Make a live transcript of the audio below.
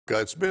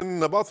It's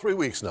been about 3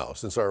 weeks now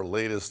since our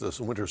latest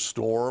winter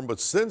storm, but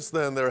since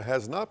then there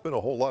has not been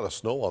a whole lot of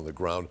snow on the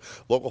ground.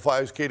 Local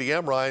 5's Katie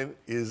Amrine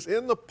is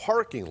in the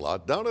parking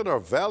lot down at our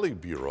Valley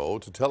Bureau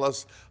to tell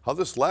us how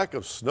this lack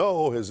of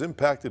snow has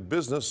impacted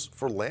business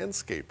for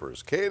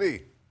landscapers.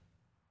 Katie.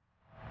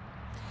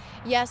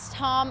 Yes,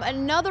 Tom,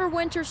 another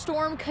winter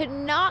storm could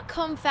not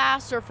come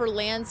faster for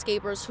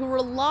landscapers who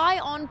rely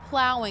on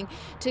plowing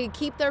to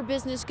keep their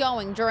business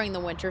going during the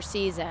winter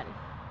season.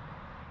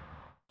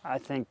 I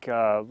think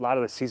a lot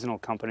of the seasonal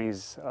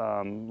companies,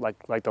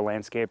 like the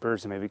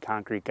landscapers and maybe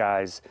concrete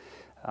guys,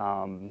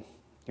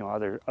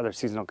 other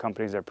seasonal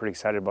companies are pretty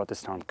excited about the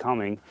storm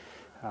coming.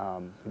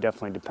 We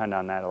definitely depend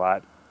on that a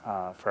lot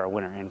for our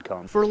winter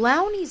income. For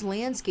Lowney's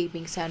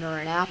Landscaping Center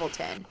in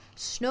Appleton,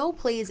 snow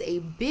plays a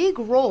big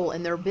role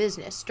in their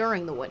business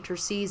during the winter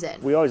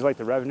season. We always like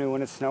the revenue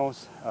when it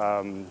snows.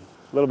 A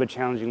little bit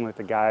challenging with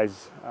the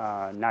guys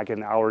not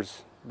getting the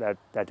hours that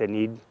they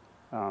need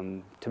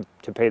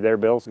to pay their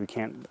bills. We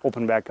can't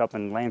open back up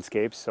in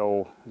landscapes,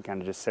 so we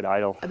kind of just sit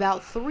idle.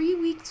 About 3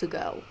 weeks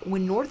ago,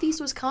 when Northeast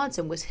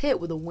Wisconsin was hit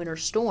with a winter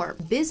storm,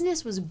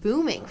 business was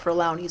booming for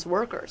Lowney's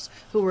workers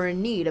who were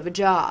in need of a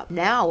job.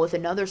 Now, with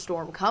another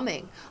storm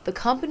coming, the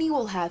company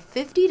will have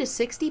 50 to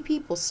 60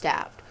 people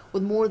staffed,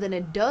 with more than a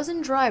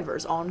dozen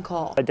drivers on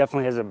call. It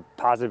definitely has a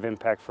positive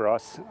impact for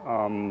us.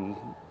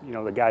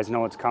 The guys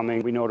know it's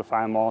coming. We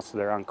notify them all, so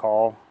they're on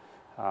call.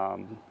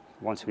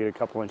 Once we get a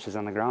couple inches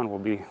on the ground, we'll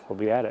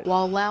be at it.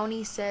 While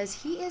Lowney says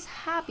he is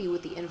happy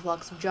with the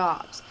influx of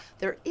jobs,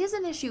 there is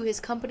an issue his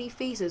company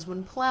faces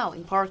when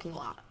plowing parking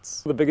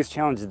lots. The biggest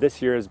challenge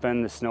this year has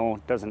been the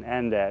snow doesn't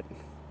end at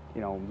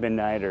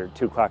midnight or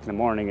 2 o'clock in the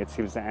morning. It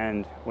seems to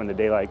end when the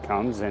daylight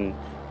comes, and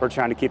we're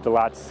trying to keep the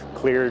lots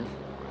cleared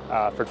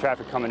for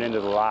traffic coming into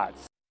the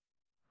lots.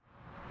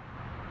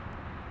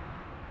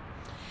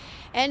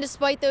 And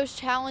despite those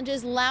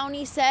challenges,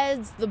 Lowney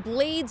says the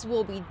blades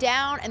will be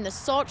down and the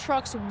salt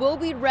trucks will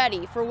be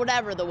ready for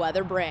whatever the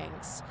weather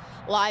brings.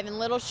 Live in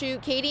Little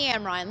Chute, Katie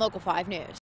Amrine, Local 5 News.